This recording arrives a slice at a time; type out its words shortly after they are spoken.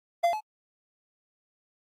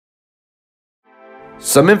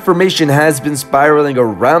Some information has been spiraling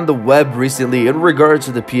around the web recently in regards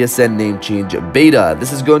to the PSN name change beta.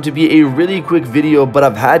 This is going to be a really quick video, but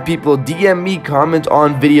I've had people DM me, comment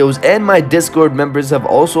on videos, and my Discord members have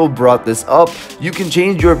also brought this up. You can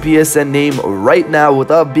change your PSN name right now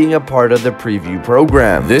without being a part of the preview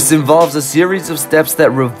program. This involves a series of steps that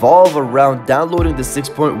revolve around downloading the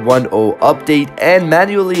 6.10 update and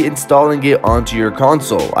manually installing it onto your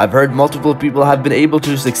console. I've heard multiple people have been able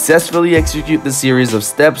to successfully execute the series of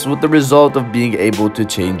steps with the result of being able to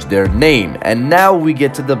change their name. And now we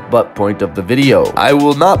get to the butt point of the video. I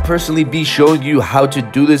will not personally be showing you how to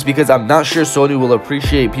do this because I'm not sure Sony will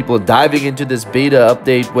appreciate people diving into this beta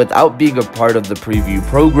update without being a part of the preview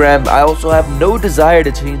program. I also have no desire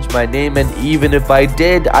to change my name, and even if I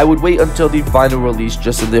did, I would wait until the final release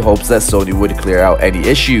just in the hopes that Sony would clear out any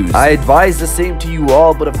issues. I advise the same to you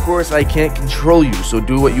all, but of course I can't control you, so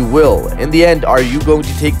do what you will. In the end, are you going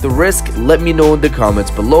to take the risk? Let me know in the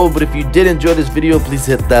comments below. But if you did enjoy this video, please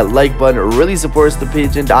hit that like button. It really supports the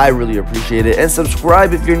page and I really appreciate it. And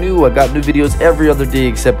subscribe if you're new. I got new videos every other day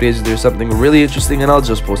except days there's something really interesting and I'll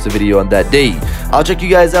just post a video on that day. I'll check you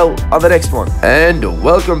guys out on the next one. And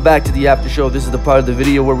welcome back to the after show. This is the part of the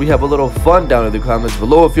video where we have a little fun down in the comments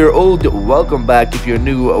below. If you're old, welcome back. If you're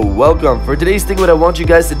new, welcome. For today's thing, what I want you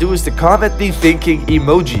guys to do is to comment the thinking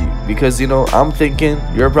emoji, because you know I'm thinking,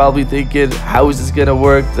 you're probably thinking, how is this gonna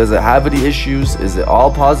work? Does it have any issues? Is it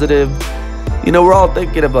all positive? You know, we're all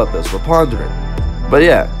thinking about this, we're pondering. But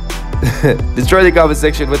yeah, destroy the comment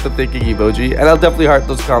section with the thinking emoji, and I'll definitely heart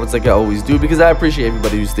those comments like I always do, because I appreciate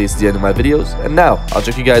everybody who stays to the end of my videos. And now I'll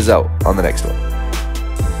check you guys out on the next one.